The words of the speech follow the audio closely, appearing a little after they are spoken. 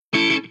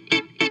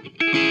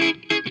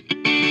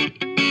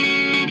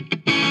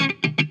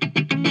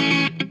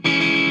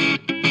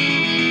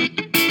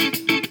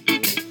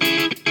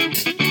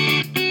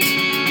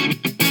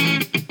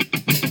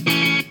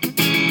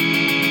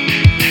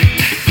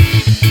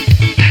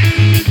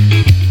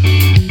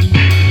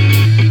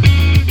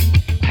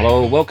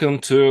Welcome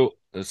to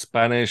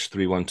Spanish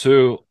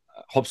 312,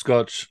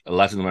 Hopscotch,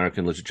 Latin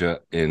American Literature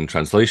in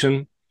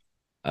Translation.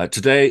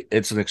 Today,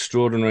 it's an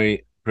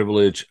extraordinary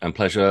privilege and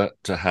pleasure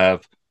to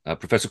have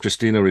Professor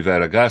Cristina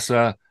Rivera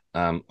Garza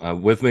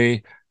with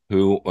me,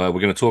 who we're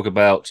going to talk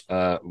about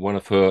one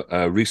of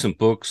her recent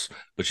books,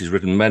 but she's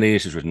written many.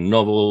 She's written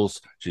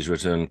novels, she's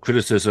written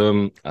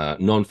criticism,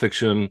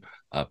 nonfiction,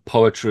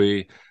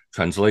 poetry,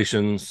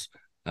 translations.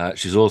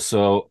 She's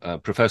also a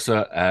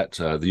professor at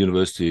the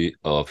University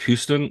of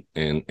Houston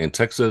in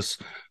Texas,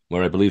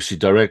 where I believe she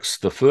directs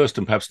the first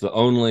and perhaps the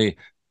only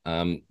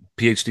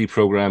PhD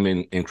program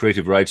in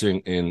creative writing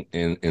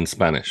in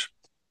Spanish.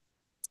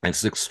 And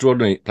it's an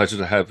extraordinary pleasure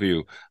to have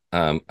you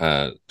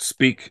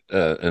speak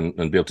and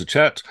be able to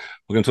chat.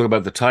 We're going to talk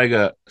about the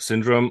Tiger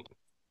Syndrome,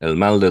 El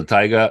Mal del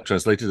Tiger,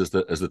 translated as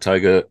the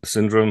Tiger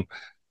Syndrome.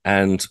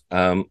 And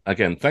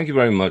again, thank you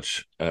very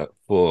much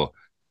for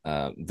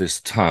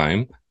this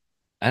time.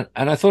 And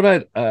I thought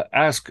I'd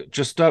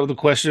just start with a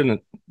question,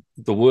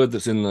 the word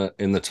that's in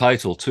the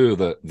title too,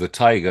 the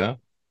tiger.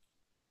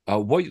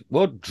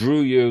 What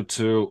drew you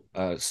to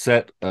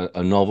set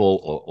a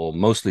novel, or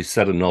mostly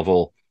set a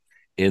novel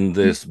in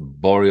this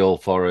boreal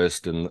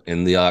forest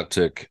in the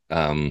Arctic?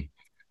 What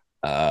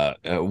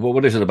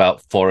is it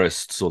about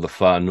forests or the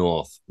far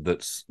north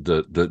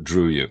that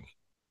drew you?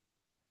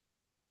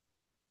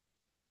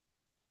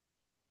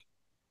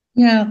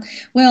 Yeah,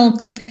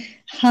 well,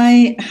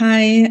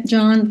 hi,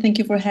 John. Thank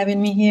you for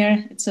having me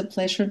here. It's a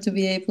pleasure to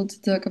be able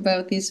to talk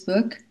about this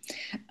book.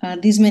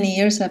 These many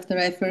years after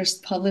I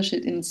first published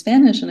it in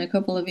Spanish and a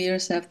couple of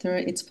years after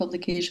its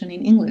publication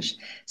in English.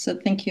 So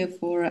thank you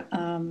for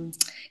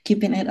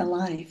keeping it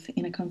alive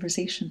in a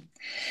conversation.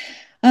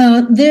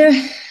 There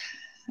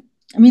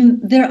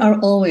there are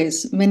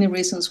always many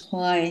reasons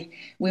why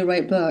we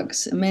write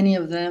books. Many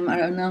of them are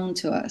unknown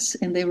to us,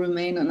 and they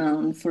remain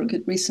unknown for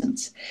good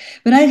reasons.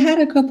 But I had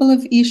a couple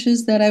of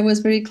issues that I was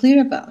very clear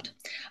about.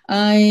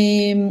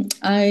 I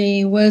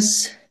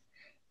was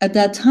at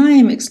that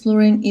time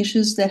exploring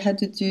issues that had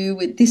to do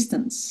with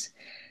distance,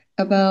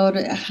 about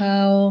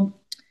how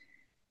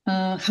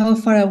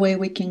far away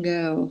we can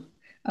go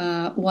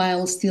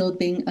while still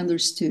being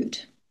understood.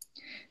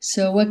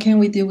 So, what can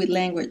we do with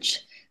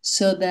language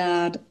so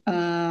that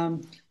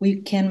we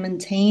can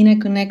maintain a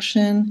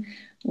connection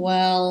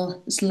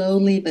while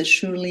slowly but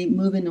surely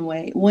moving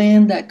away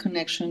when that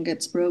connection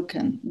gets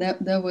broken?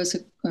 That was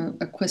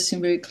a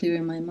question very clear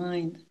in my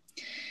mind.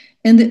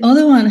 And the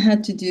other one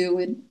had to do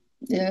with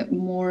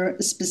more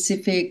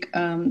specific,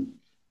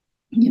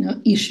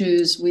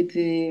 issues with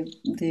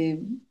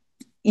the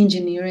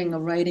engineering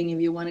of writing,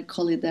 if you want to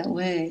call it that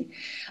way.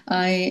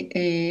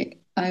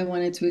 I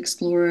wanted to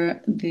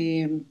explore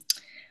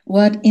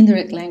what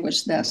indirect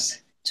language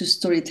does to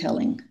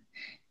storytelling,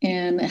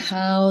 and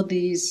how the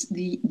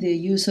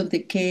use of the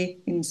que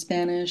in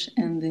Spanish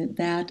and the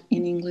that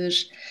in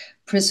English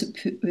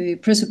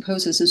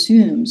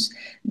assumes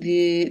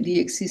the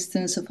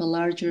existence of a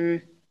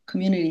larger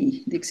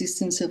community, the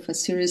existence of a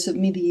series of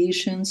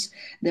mediations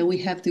that we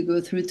have to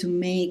go through to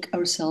make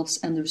ourselves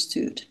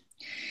understood.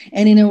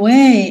 And in a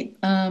way,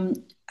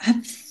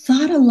 I've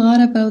thought a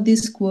lot about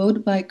this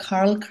quote by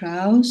Karl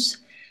Kraus,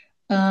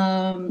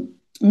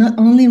 not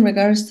only in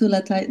regards to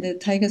the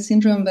Tiger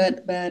syndrome,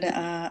 but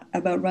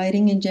about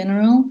writing in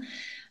general.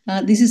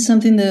 This is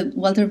something that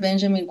Walter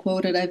Benjamin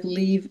quoted, I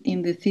believe,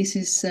 in the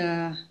thesis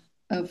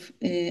of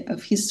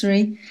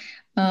history.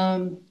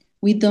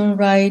 We don't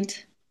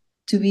write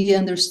to be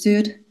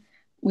understood.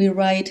 We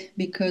write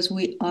because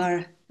we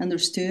are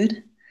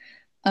understood.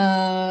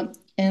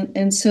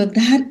 And so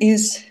that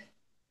is,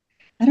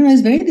 I don't know,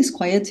 it's very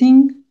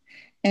disquieting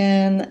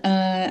and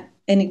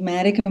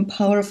enigmatic and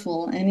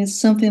powerful. And it's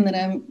something that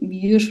I'm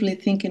usually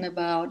thinking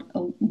about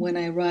when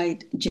I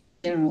write,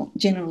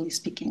 generally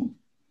speaking.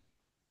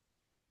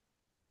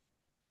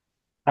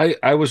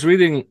 I was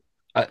reading.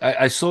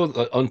 I saw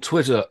on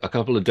Twitter a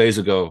couple of days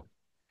ago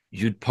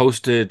you'd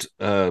posted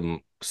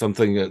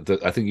something that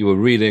I think you were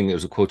reading. It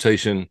was a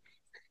quotation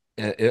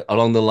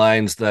along the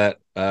lines that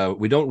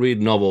we don't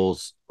read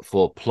novels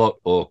for plot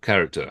or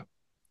character.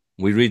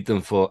 We read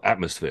them for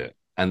atmosphere,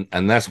 and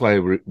that's why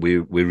we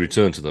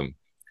return to them.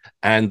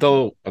 And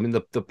though I mean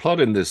the plot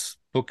in this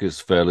book is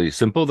fairly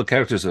simple, the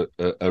characters are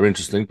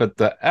interesting, but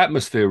the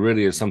atmosphere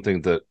really is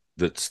something that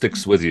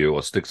sticks with you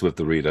or sticks with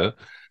the reader,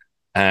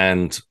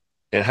 and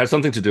it has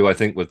something to do, I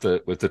think, with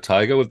the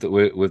tiger,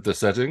 with the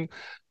setting.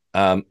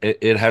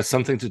 It has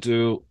something to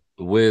do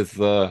with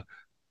the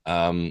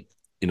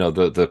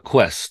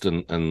quest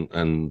and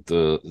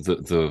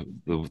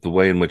the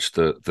way in which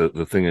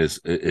the thing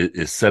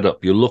is set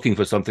up. You're looking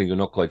for something, you're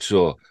not quite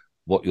sure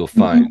what you'll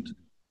find. Mhm.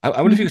 I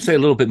wonder if you could say a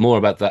little bit more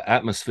about the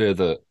atmosphere,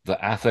 the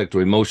affect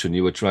or emotion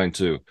you were trying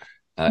to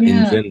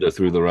Yeah. engender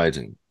through the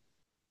writing.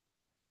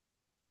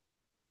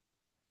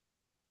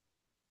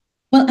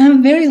 Well,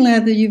 I'm very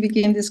glad that you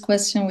began this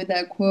question with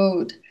that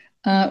quote,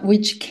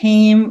 which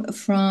came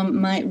from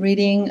my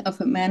reading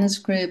of a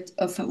manuscript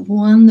of a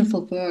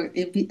wonderful book.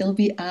 It'll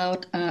be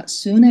out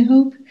soon, I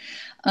hope,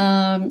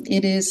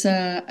 It is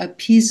a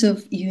piece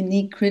of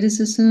unique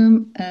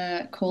criticism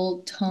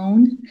called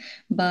Tone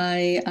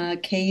by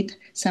Kate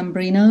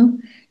Sambrino.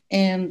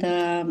 And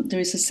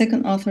there is a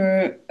second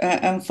author.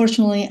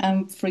 Unfortunately,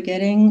 I'm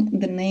forgetting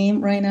the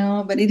name right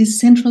now, but it is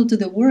central to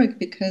the work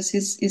because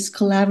it's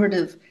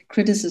collaborative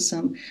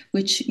criticism,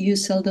 which you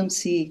seldom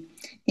see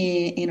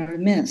in our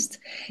midst.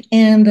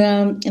 And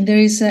there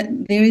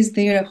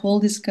a whole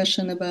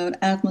discussion about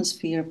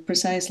atmosphere,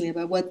 precisely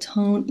about what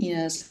tone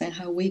is and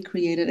how we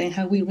create it and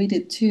how we read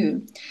it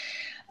too.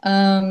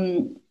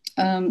 And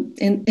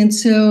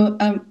so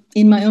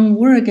in my own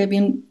work, I've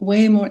been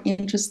way more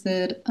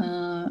interested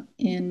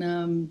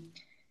in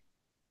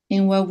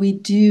what we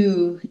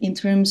do in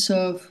terms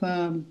of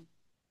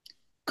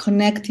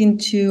connecting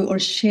to or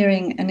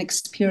sharing an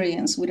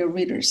experience with our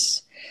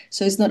readers.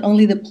 So it's not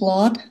only the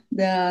plot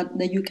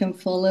that you can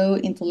follow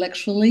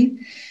intellectually,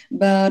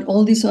 but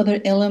all these other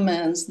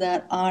elements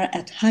that are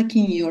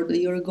attacking you or that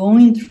you're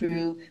going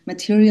through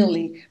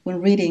materially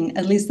when reading.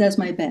 At least that's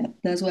my bet.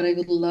 That's what I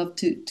would love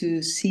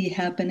to see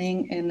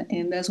happening.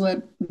 And that's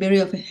what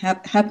very often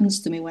happens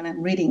to me when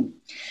I'm reading.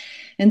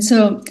 And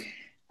so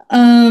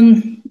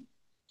um,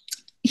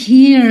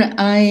 here,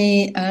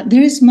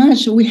 there is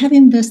much. We have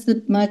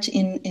invested much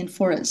in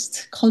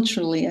forests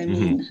culturally. I Hmm.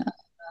 mean,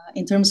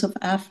 in terms of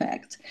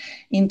affect,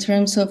 in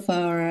terms of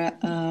our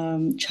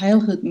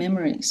childhood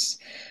memories,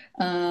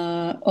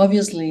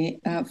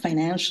 obviously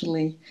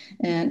financially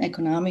and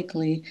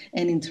economically,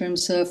 and in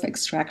terms of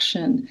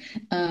extraction,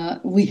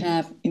 we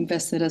have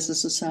invested as a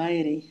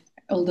society.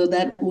 Although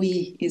that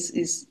we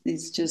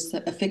is just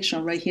a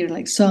fiction right here.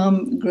 Like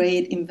some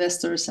great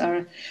investors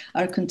are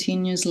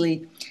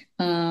continuously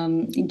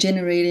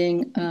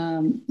generating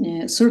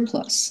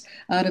surplus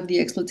out of the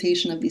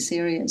exploitation of these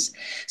areas.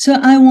 So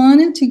I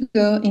wanted to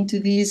go into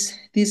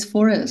these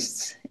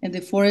forests and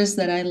the forests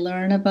that I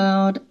learned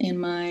about in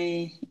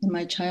my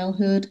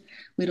childhood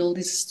with all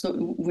these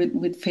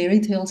with fairy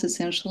tales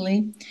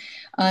essentially.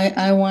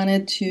 I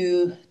wanted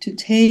to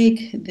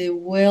take the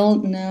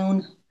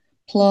well-known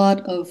plot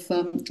of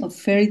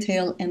fairy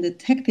tale and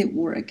detective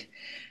work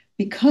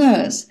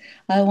because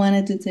I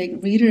wanted to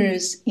take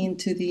readers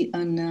into the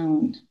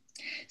unknown.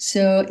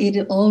 So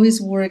it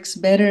always works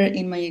better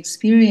in my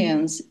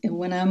experience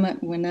when I'm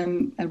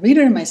a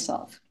reader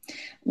myself,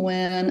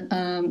 when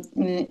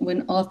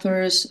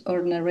authors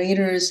or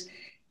narrators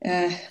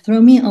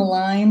throw me a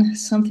line,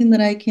 something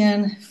that I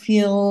can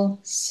feel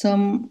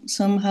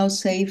somehow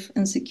safe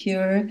and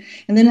secure,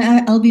 and then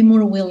I'll be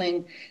more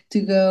willing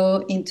to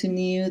go into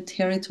new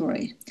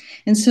territory.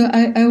 And so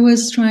I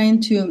was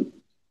trying to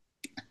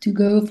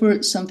go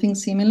for something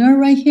similar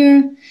right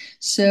here.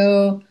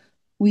 So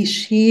we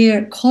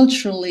share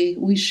culturally,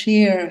 we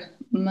share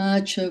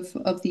much of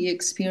the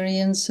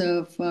experience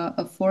of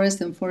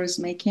forest and forest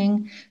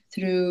making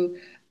through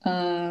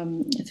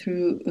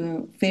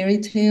fairy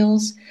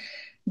tales.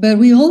 But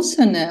we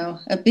also know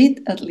a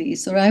bit, at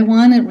least, or I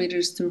wanted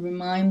readers to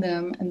remind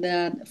them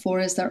that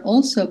forests are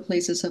also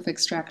places of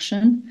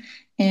extraction,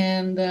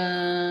 and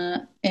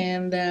that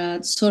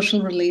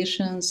social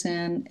relations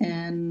and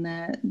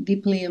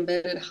deeply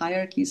embedded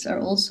hierarchies are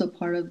also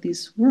part of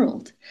this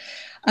world.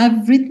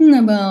 I've written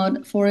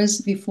about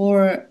forests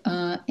before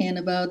and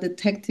about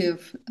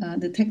detectives,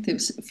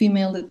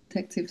 female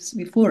detectives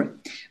before.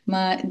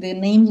 The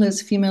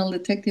nameless female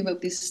detective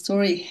of this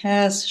story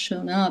has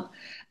shown up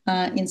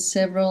in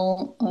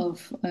several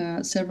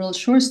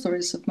short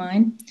stories of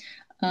mine.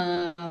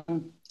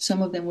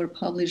 Some of them were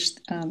published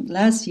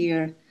last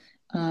year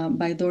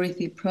by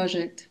Dorothy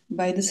Project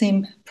by the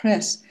same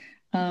press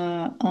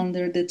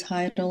under the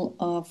title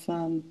of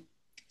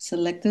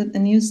Selected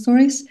News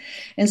Stories.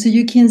 And so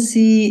you can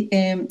see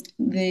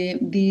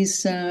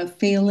this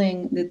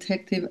failing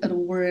detective at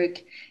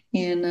work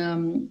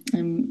in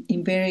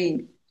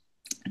very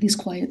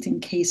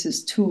disquieting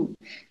cases too.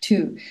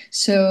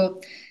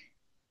 So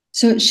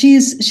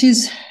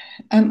she's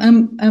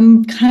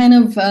I'm kind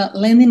of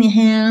lending a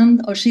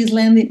hand, or she's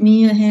lending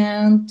me a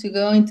hand to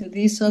go into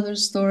this other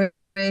story,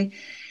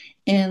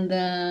 and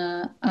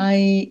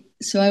I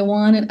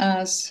wanted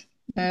us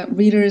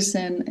readers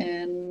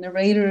and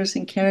narrators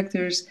and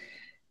characters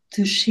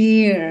to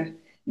share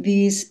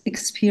this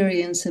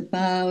experience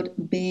about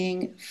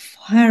being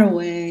far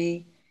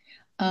away,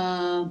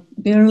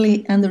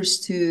 barely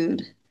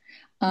understood,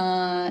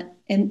 and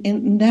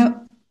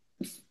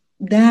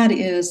that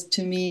is,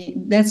 to me,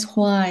 that's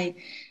why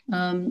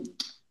um,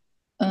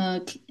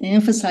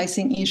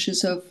 emphasizing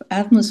issues of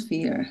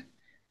atmosphere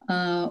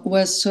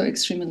was so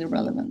extremely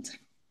relevant.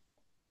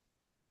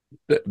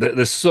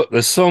 There's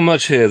so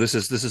much here. This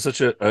is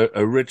such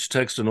a rich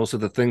text, and also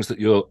the things that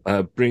you're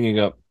bringing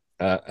up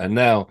and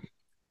now.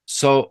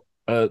 So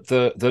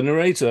the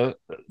narrator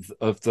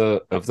of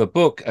the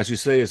book, as you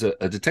say, is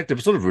a detective,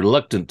 a sort of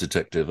reluctant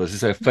detective, as you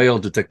say, a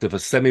failed detective, a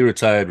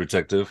semi-retired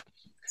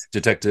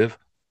detective,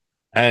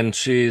 and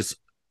she's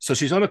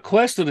on a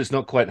quest that is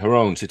not quite her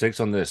own. She takes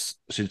on this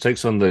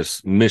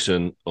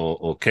mission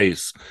or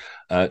case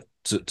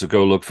to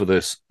go look for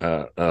this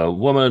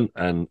woman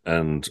and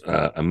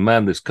a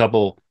man, this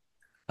couple,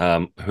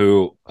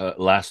 who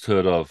last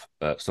heard of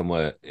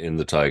somewhere in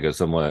the taiga,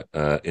 somewhere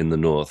in the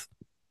north.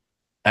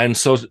 And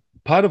so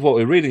part of what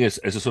we're reading is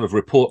a sort of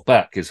report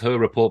back, is her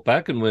report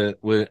back, and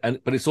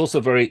but it's also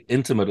very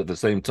intimate at the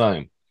same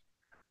time.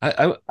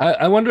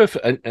 I wonder if,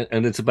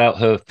 and it's about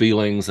her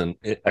feelings, and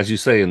as you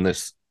say, in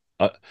this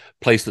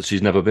place that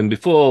she's never been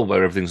before,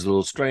 where everything's a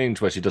little strange,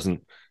 where she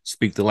doesn't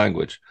speak the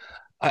language.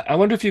 I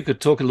wonder if you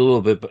could talk a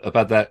little bit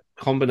about that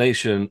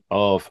combination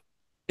of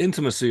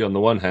intimacy on the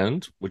one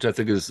hand, which I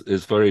think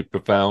is very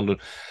profound,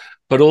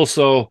 but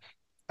also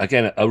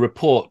again a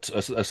report,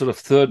 a sort of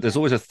third. There's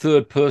always a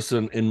third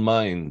person in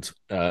mind,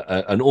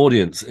 an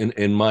audience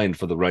in mind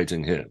for the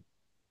writing here.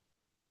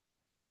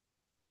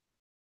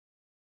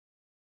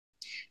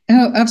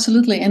 Oh,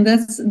 absolutely, and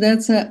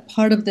that's a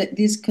part of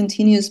this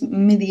continuous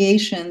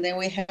mediation that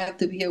we have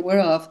to be aware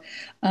of,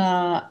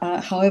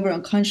 however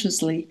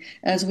unconsciously,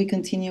 as we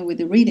continue with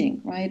the reading.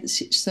 Right.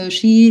 So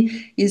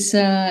she's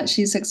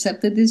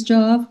accepted this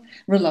job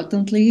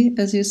reluctantly,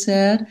 as you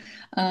said.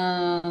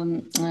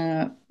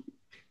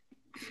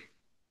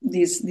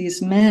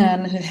 This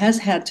man who has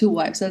had two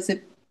wives, that's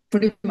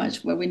pretty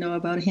much what we know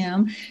about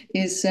him,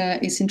 is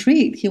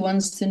intrigued. He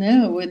wants to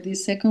know where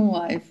this second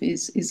wife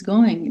is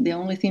going. The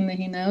only thing that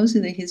he knows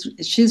is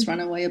that she's run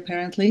away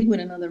apparently with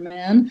another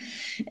man,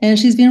 and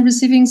she's been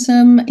receiving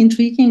some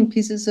intriguing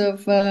pieces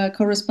of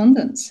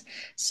correspondence,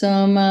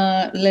 some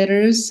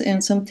letters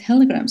and some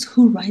telegrams.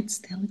 Who writes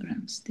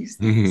telegrams these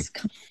Mm-hmm. days?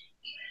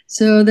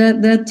 So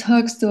that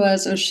talks to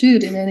us, or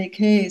should in any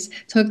case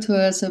talk to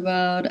us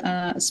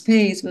about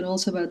space, but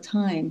also about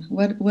time.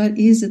 What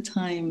is the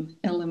time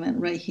element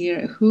right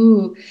here?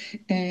 Who,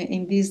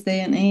 in this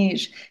day and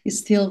age, is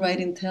still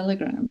writing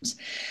telegrams?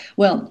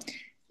 Well,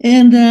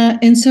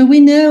 and so we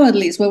know, at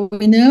least what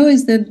we know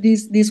is that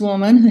this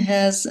woman who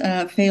has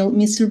failed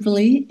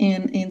miserably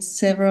in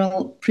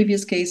several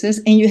previous cases,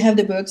 and you have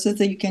the books so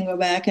that you can go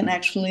back and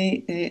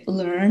actually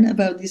learn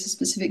about these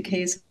specific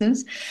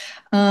cases.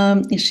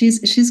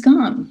 She's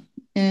gone,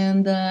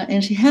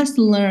 and she has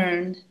to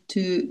learn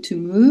to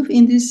move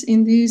in this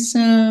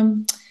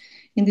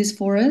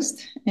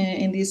forest,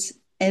 in these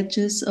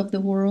edges of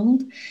the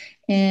world,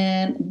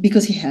 and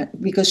because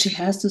she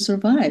has to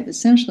survive.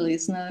 Essentially,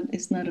 it's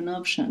not an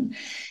option,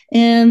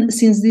 and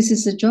since this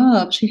is a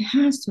job, she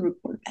has to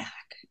report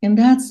back, and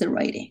that's the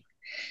writing.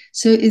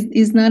 So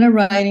it's not a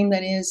writing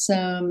that is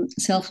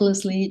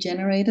selflessly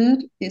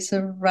generated. It's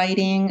a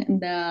writing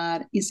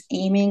that is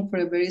aiming for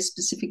a very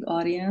specific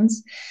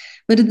audience,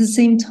 but at the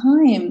same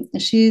time,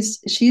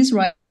 she's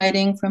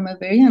writing from a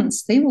very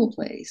unstable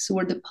place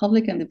where the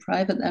public and the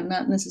private are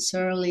not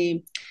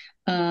necessarily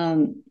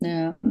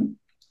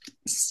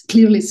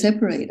clearly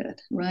separated,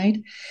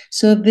 right?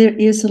 So there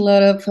is a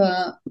lot of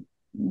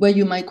what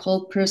you might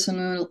call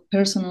personal,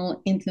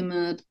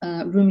 intimate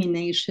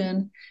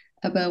rumination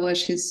about what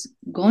she's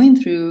going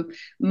through,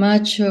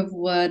 much of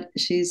what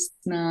she's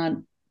not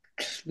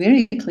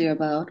very clear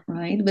about,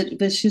 right?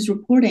 But she's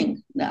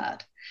reporting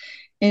that,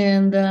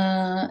 and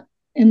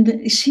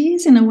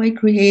she's in a way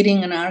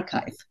creating an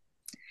archive.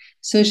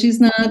 So she's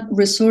not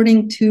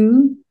resorting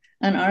to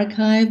an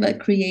archive,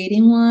 but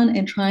creating one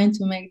and trying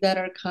to make that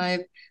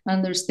archive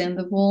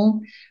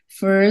understandable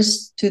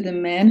first to the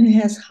man who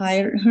has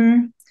hired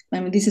her. I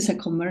mean, this is a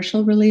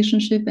commercial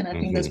relationship, and I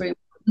think that's Mm-hmm. very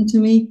important to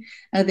me.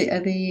 At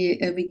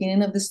the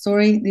beginning of the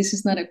story, this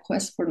is not a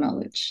quest for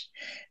knowledge.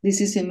 This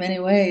is in many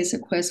ways a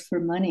quest for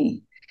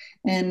money,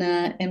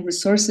 and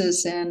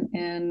resources,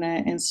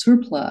 and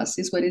surplus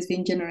is what is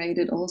being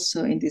generated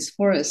also in this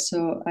forest.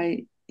 So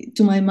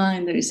to my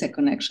mind, there is a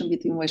connection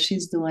between what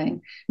she's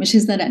doing. I mean,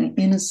 she's not an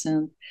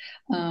innocent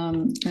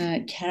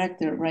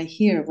character right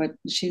here, but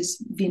she's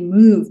been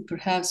moved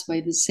perhaps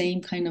by the same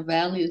kind of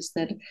values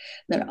that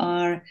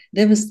are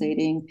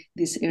devastating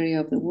this area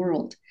of the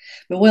world.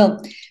 But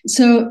well,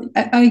 so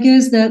I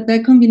guess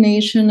that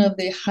combination of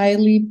the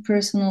highly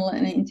personal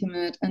and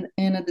intimate, and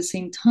at the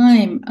same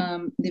time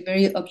the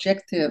very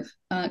objective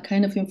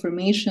kind of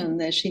information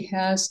that she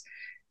has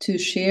to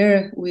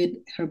share with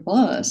her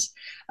boss,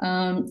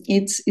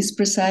 it's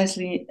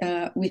precisely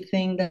we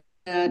think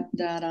that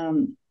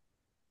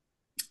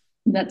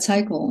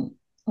cycle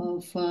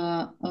of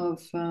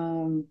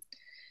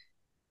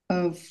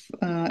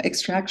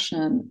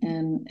extraction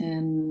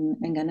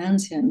and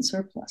ganancia and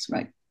surplus,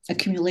 right?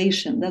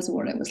 Accumulation. That's the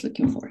word I was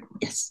looking for.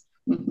 Yes.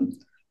 Mm-hmm.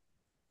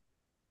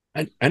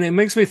 And it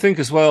makes me think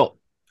as well.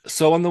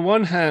 So on the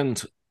one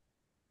hand,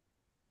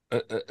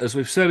 as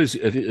we've said, as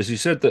you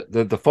said,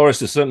 that the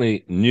forest is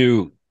certainly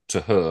new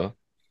to her.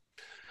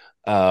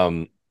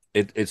 Um,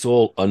 it's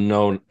all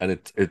unknown, and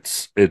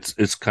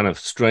it's kind of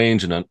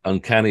strange and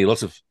uncanny.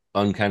 Lots of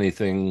uncanny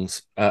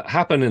things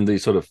happen in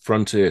these sort of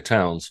frontier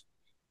towns.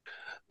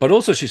 But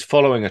also, she's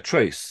following a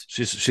trace.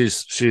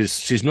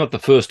 She's not the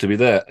first to be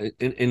there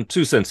in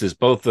two senses.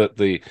 Both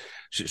that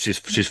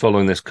she's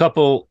following this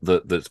couple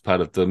that's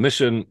part of the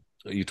mission.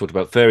 You talked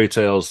about fairy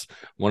tales.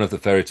 One of the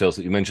fairy tales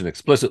that you mentioned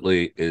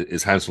explicitly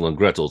is Hansel and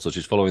Gretel. So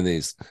she's following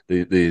these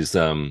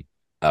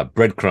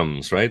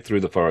breadcrumbs right through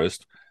the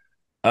forest.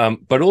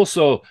 But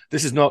also,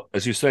 this is not,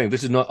 as you're saying,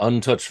 this is not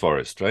untouched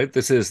forest, right?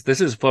 This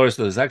is forest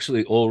that has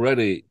actually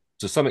already,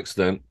 to some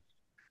extent,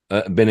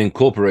 been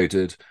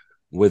incorporated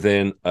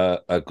within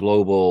a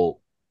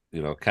global,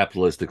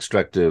 capitalist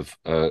extractive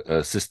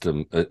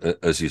system,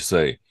 as you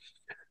say.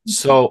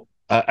 So,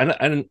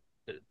 and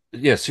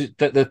yes,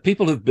 the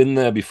people who've been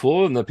there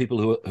before, and the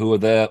people who are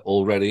there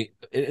already.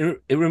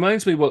 It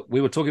reminds me what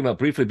we were talking about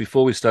briefly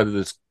before we started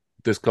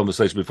this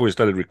conversation, before we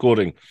started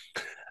recording,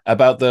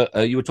 about the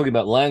you were talking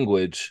about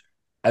language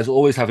as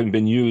always having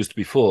been used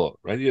before,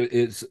 right?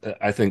 It's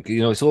I think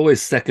it's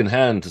always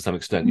secondhand to some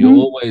extent. You're Mm-hmm.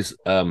 always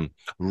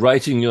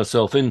writing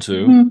yourself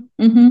into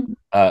Mm-hmm.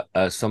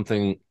 Mm-hmm.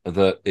 something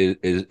that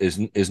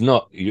is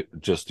not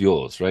just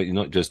yours, right? You're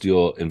not just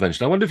your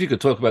invention. I wonder if you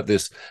could talk about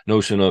this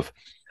notion of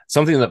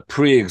something that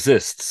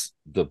pre-exists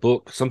the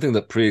book, something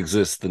that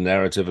pre-exists the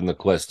narrative and the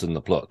quest and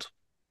the plot.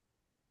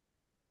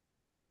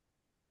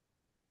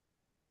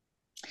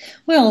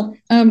 Well,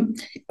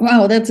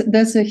 wow,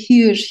 that's a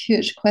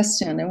huge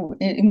question.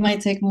 It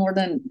might take more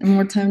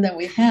time than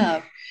we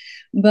have,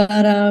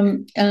 but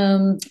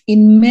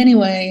in many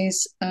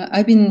ways,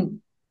 I've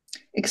been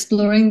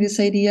exploring this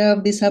idea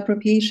of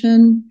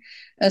disappropriation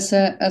as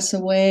a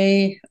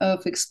way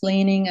of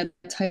explaining a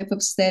type of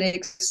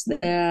aesthetics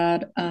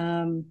that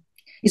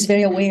is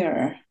very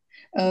aware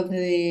of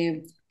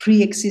the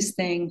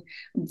pre-existing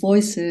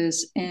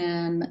voices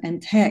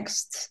and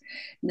texts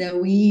that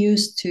we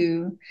use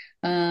to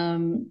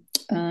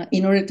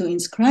in order to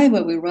inscribe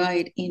what we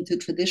write into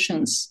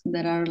traditions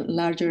that are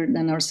larger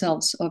than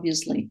ourselves,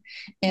 obviously.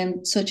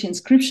 And such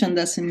inscription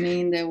doesn't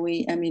mean that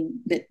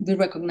that we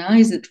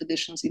recognize the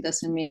traditions. It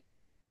doesn't mean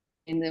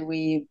that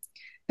we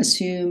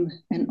assume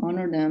and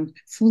honor them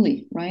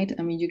fully, right?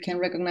 I mean, you can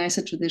recognize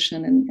a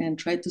tradition and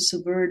try to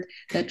subvert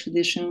that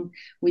tradition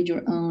with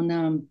your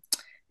own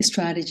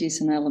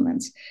strategies and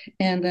elements.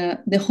 And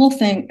the whole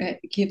thing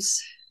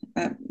gives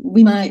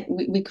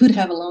we could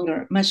have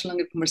a much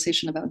longer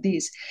conversation about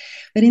this,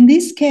 but in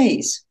this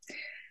case,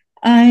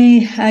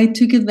 I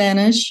took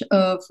advantage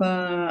of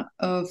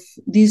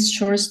these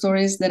short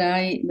stories that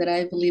I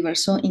believe are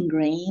so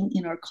ingrained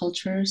in our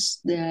cultures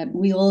that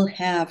we all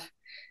have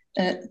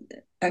a,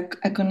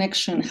 a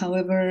connection,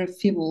 however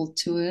feeble,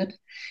 to it,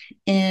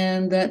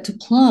 and to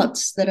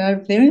plots that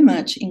are very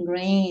much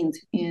ingrained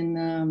in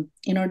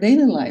our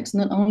daily lives,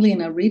 not only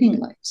in our reading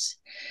lives.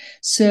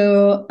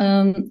 So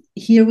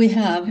here we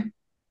have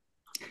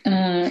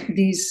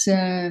this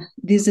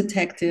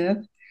detective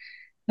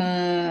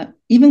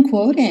even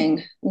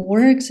quoting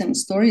works and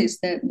stories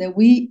that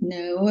we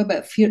know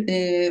about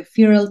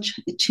feral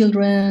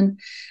children,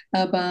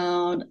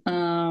 about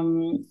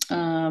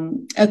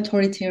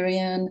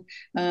authoritarian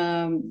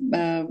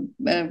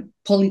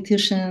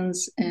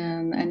politicians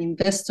and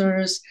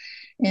investors.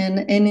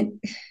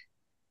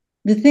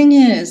 The thing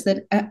is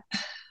that,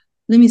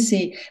 let me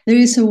see, there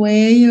is a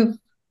way of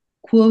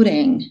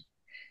quoting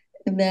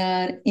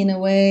that in a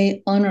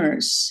way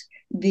honors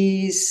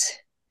these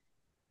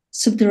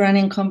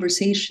subterranean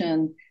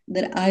conversation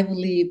that I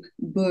believe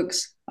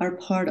books are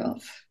part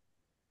of.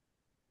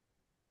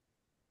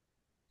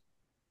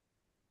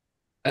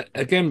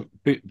 Again,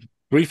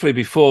 briefly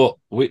before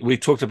we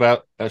talked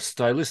about a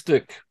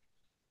stylistic,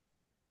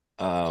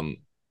 um,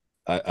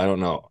 I don't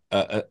know,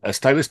 a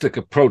stylistic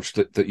approach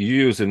that you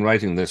use in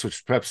writing this, which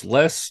is perhaps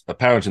less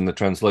apparent in the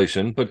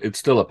translation, but it's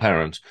still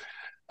apparent.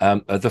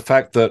 The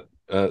fact that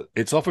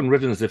it's often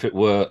written as if it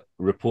were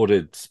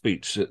reported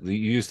speech. You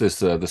use this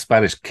the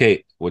Spanish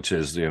 "que," which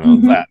is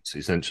Mm-hmm. that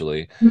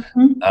essentially,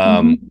 Mm-hmm.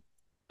 um, Mm-hmm.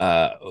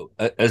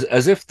 uh,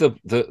 as if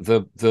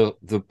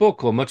the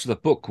book or much of the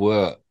book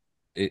were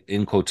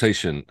in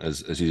quotation,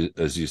 as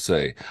you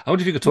say. I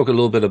wonder if you could talk a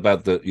little bit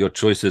about your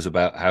choices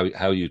about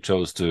how you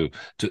chose to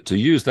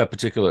use that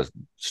particular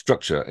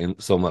structure in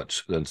so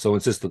much and so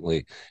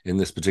insistently in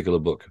this particular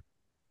book.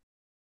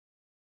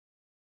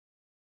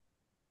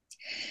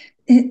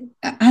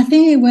 I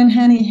think it went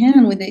hand in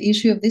hand with the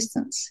issue of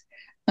distance.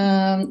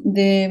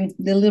 The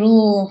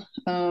little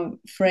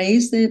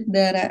phrase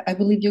that I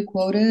believe you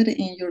quoted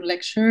in your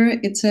lecture,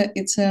 it's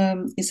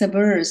a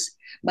verse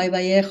by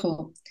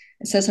Vallejo,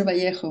 Cesar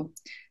Vallejo,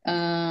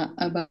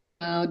 about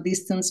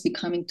distance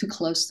becoming too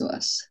close to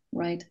us,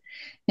 right?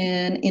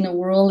 And in a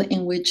world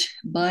in which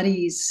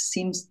bodies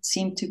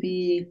seem to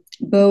be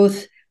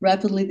both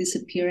rapidly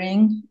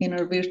disappearing in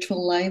our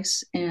virtual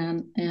lives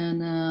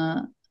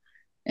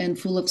and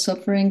full of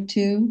suffering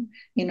too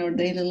in our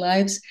daily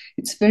lives,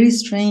 it's very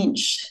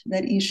strange.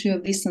 That issue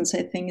of distance,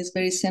 I think, is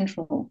very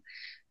central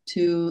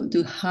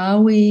to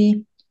how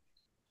we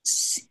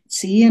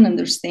see and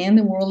understand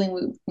the world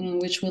in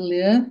which we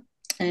live,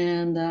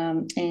 and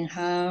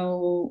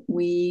how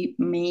we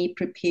may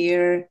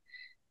prepare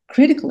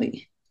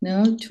critically,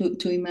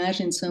 to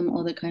imagine some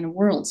other kind of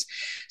worlds.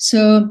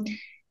 So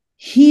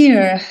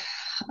here,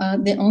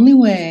 the only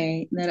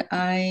way that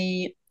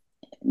I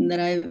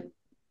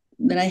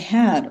that I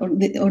had, or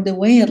the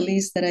way at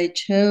least that I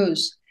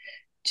chose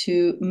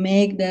to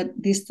make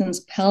that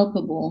distance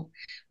palpable,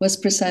 was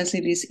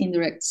precisely this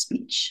indirect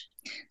speech.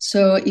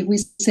 So if we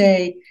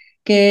say,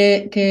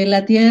 que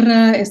la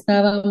tierra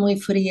estaba muy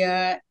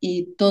fría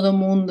y todo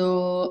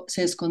mundo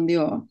se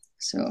escondió.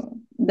 So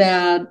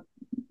that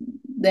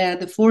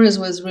the forest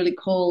was really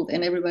cold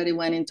and everybody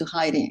went into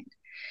hiding.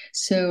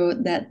 So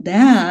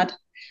that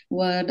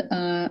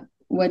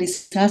what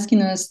is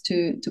asking us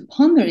to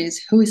ponder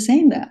is who is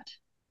saying that.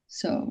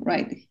 So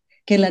right,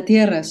 que la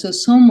tierra. So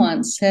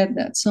someone said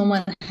that.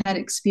 Someone had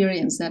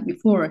experienced that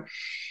before,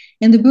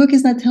 and the book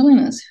is not telling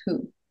us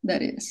who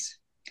that is.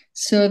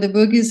 So the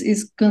book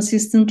is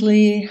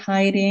consistently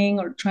hiding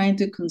or trying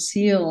to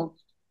conceal,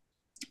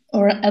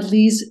 or at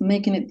least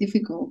making it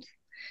difficult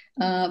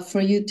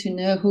for you to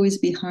know who is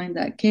behind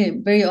that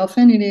cave. Very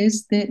often it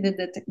is the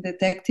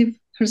detective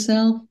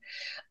herself,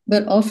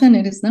 but often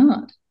it is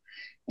not.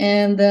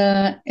 And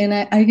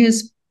I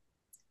guess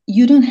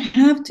you don't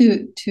have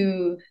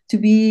to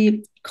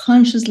be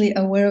consciously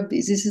aware of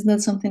this. This is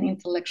not something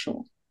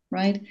intellectual,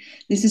 right?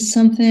 This is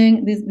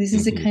something. This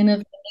is a Hmm. kind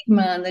of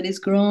enigma that is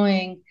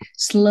growing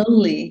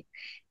slowly,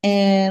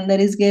 and that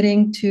is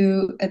getting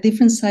to a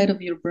different side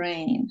of your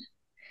brain,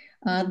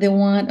 the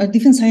one a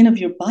different side of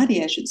your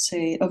body, I should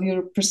say, of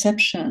your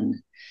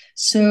perception.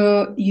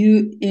 So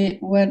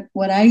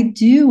what I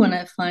do when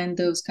I find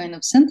those kind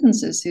of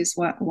sentences is,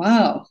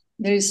 wow,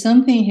 there is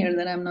something here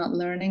that I'm not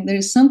learning. There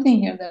is something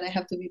here that I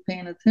have to be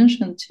paying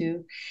attention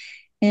to,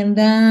 and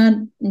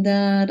the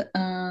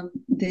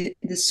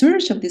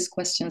search of these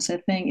questions, I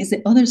think, is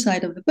the other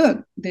side of the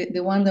book,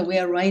 the one that we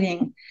are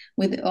writing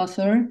with the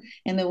author,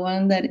 and the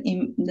one that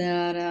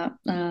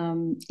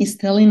is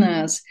telling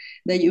us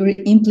that your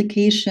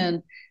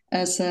implication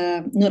as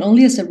not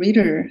only as a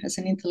reader, as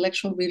an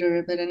intellectual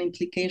reader, but an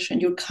implication,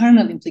 your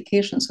carnal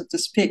implication, so to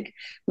speak,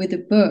 with the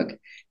book,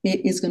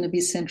 it is going to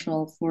be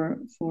central for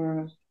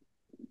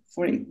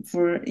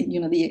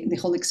the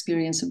whole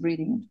experience of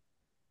reading.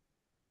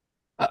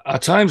 Our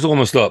time's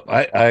almost up.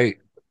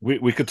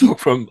 We could talk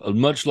for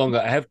much longer.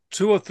 I have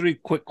two or three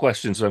quick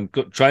questions I'm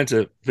trying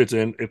to fit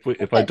in. If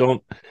I Okay.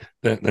 don't,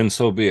 then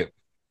so be it.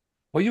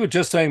 What you were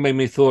just saying made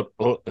me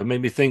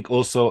think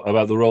also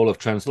about the role of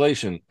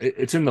translation.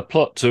 It's in the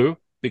plot too,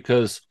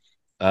 because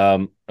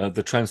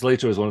the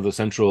translator is one of the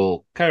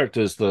central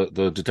characters.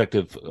 The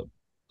detective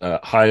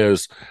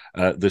hires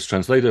this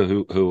translator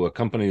who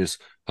accompanies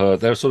her.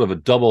 They're sort of a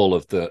double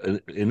of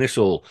the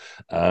initial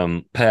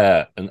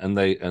pair, and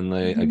they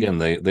again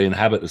Mhm. they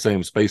inhabit the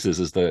same spaces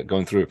as they're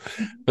going through.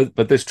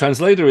 But this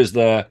translator is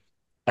there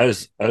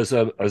as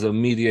a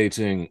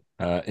mediating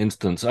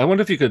instance. I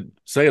wonder if you could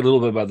say a little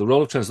bit about the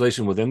role of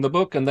translation within the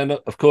book, and then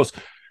of course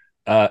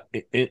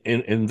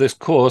in this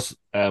course,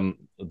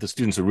 the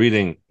students are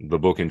reading the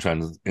book in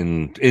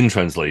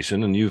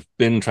translation, and you've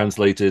been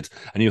translated,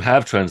 and you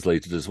have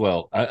translated as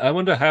well. I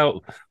wonder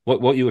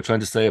what you were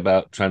trying to say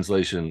about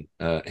translation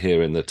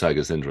here in the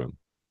Tiger Syndrome.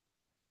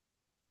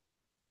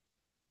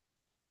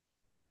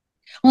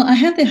 Well, I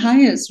have the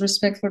highest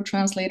respect for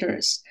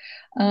translators.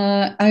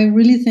 I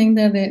really think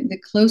that the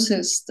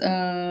closest,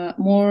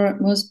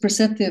 most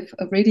perceptive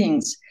of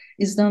readings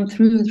is done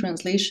through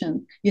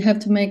translation. You have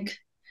to make,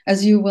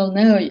 as you well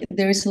know,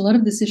 there is a lot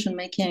of decision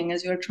making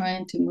as you're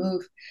trying to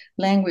move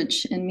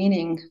language and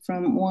meaning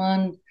from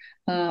one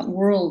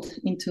world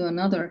into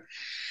another.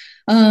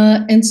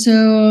 And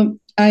so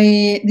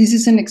this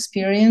is an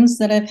experience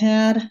that I've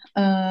had.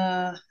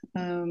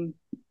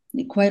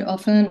 Quite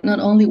often,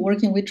 not only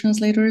working with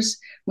translators,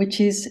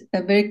 which is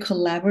a very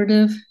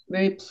collaborative,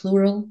 very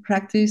plural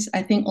practice.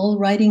 I think all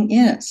writing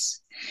is,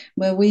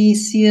 but we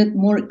see it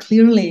more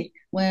clearly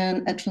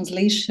when a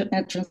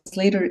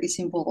translator is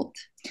involved.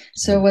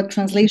 So what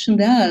translation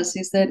does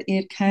is that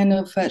it kind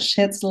of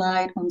sheds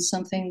light on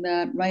something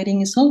that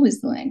writing is always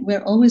doing.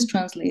 We're always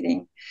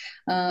translating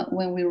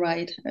when we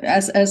write.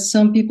 As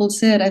some people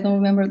said, I don't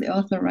remember the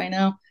author right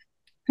now.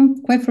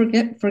 I'm quite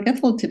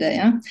forgetful today,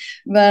 huh?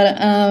 But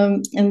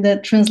and the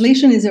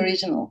translation is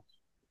original,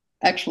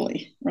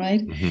 actually,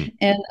 right? Mm-hmm.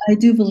 And I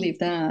do believe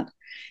that.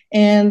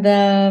 And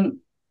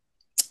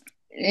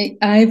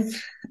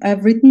I've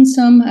written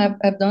some.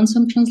 I've done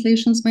some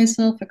translations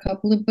myself. A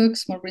couple of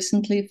books. More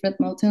recently, Fred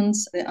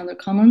Moten's The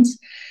Undercommons,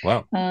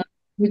 Wow. uh,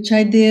 which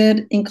I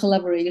did in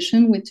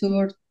collaboration with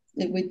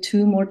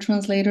two more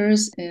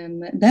translators,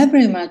 and that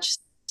very much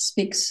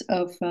speaks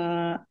of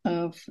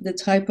the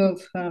type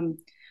of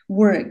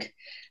work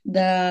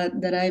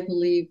that I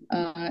believe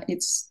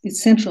it's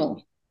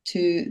central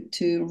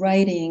to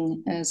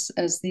writing as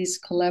this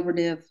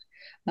collaborative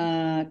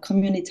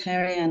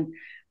communitarian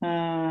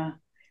uh,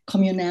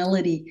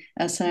 communality,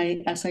 as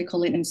I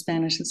call it in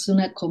Spanish. It's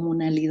una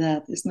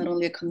comunalidad. It's not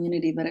only a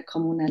community but a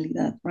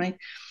comunalidad, right?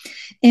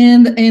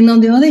 And on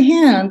the other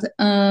hand,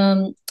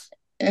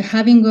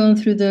 having gone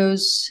through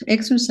those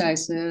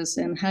exercises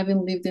and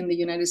having lived in the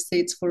United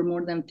States for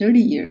more than 30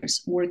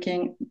 years,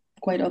 working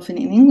quite often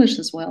in English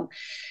as well,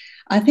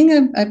 I think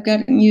I've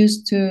gotten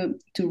used to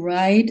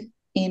write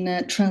in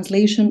a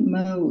translation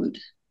mode.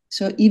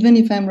 So even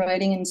if I'm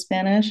writing in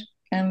Spanish,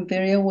 I'm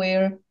very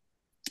aware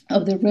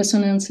of the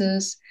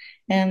resonances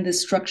and the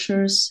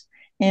structures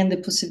and the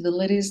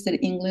possibilities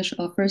that English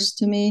offers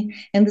to me.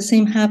 And the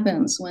same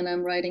happens when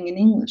I'm writing in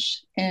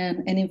English.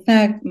 And in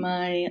fact,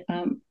 my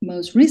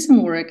most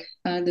recent work,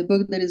 the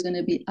book that is going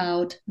to be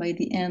out by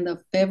the end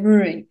of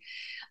February,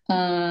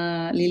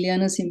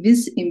 Liliana's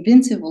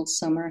Invincible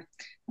Summer.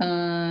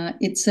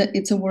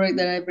 It's a work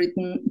that I've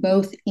written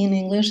both in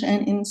English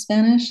and in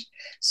Spanish.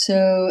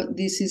 So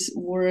this is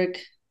work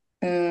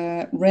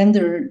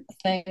rendered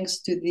thanks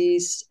to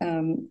this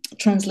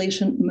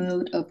translation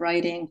mode of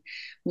writing.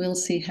 We'll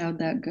see how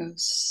that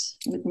goes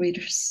with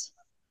readers.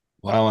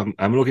 Wow,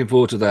 I'm looking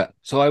forward to that.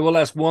 So I will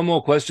ask one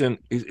more question,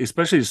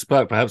 especially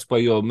inspired perhaps by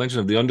your mention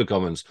of the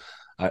Undercommons.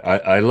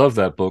 I love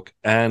that book,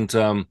 and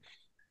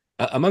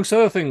amongst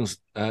other things,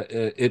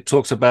 it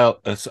talks about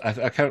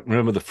I can't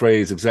remember the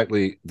phrase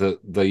exactly that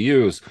they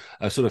use,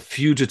 a sort of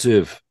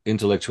fugitive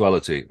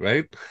intellectuality,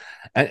 right?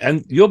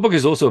 And your book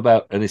is also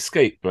about an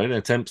escape, right? An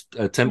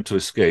attempt to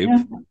escape.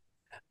 Yeah.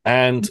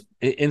 And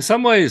in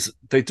some ways,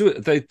 they do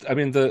it. I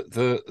mean,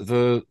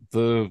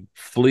 the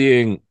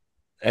fleeing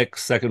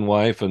ex second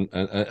wife and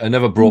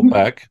never brought Mhm.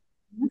 back.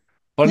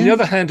 But on the Yeah.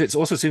 other hand, it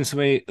also seems to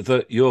me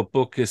that your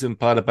book is in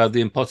part about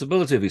the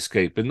impossibility of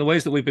escape in the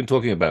ways that we've been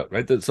talking about,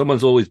 right? That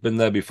someone's always been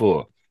there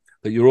before,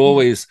 that you're Yeah.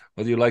 always,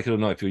 whether you like it or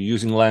not, if you're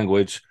using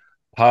language,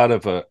 part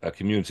of a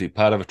community,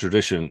 part of a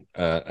tradition,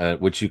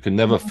 which you can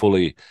never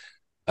fully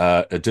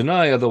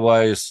deny.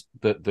 Otherwise,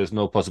 that there's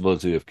no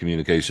possibility of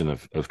communication,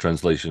 of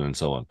translation, and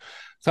so on.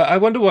 So I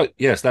wonder what,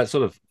 yes, that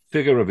sort of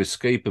figure of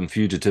escape and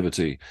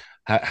fugitivity,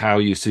 how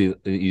you see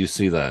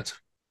that.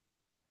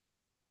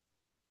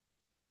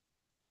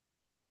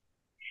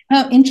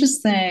 How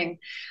interesting.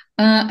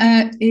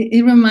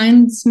 It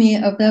reminds me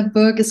of that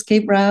book,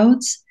 Escape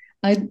Routes.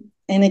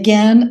 And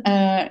again,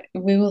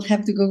 we will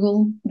have to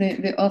Google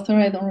the author.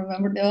 I don't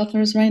remember the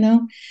authors right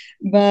now,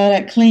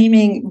 but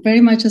claiming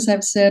very much as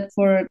I've said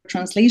for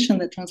translation,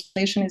 the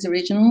translation is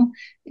original,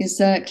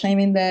 is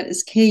claiming that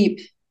escape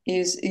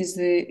is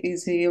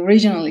the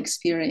original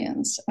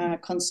experience.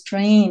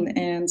 Constraint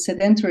and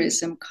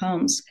sedentarism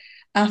comes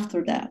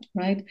after that,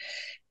 right?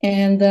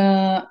 And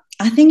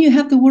I think you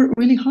have to work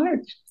really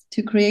hard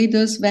to create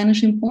those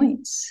vanishing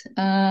points.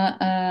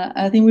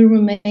 I think we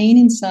remain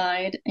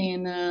inside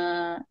in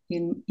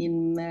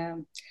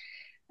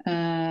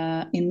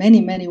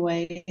many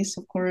ways,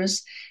 of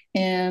course.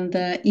 And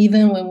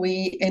even when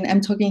and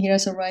I'm talking here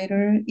as a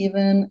writer,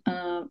 even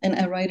and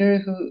a writer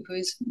who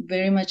is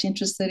very much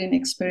interested in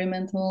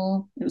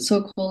experimental,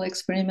 so-called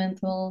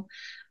experimental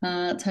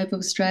type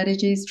of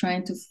strategies,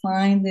 trying to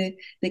find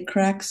the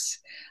cracks,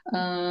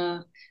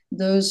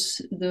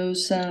 those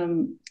those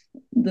um,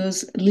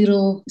 those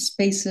little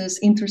spaces,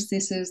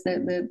 interstices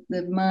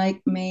that might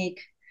make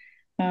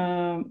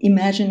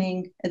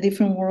imagining a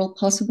different world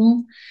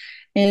possible.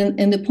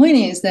 And the point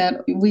is that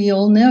we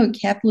all know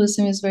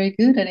capitalism is very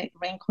good at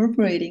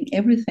reincorporating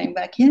everything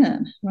back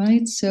in,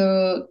 right?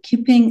 So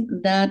keeping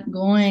that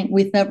going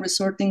without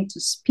resorting to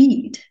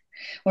speed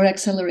or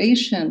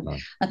acceleration,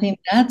 I think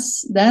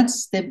that's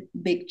the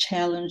big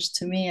challenge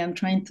to me. I'm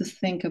trying to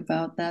think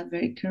about that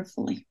very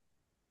carefully.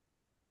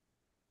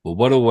 Well,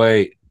 what a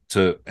way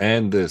to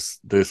end this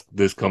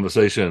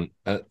conversation.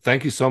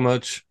 Thank you so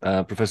much,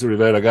 Professor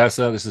Rivera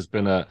Garza. This has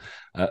been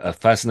a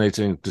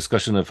fascinating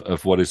discussion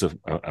of what is a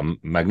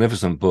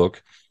magnificent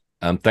book.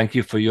 Thank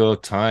you for your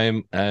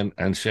time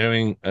and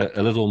sharing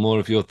a little more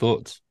of your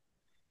thoughts.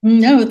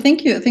 No,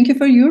 thank you. Thank you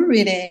for your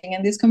reading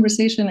and this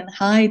conversation, and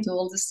hi to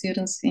all the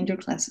students in your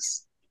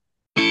classes.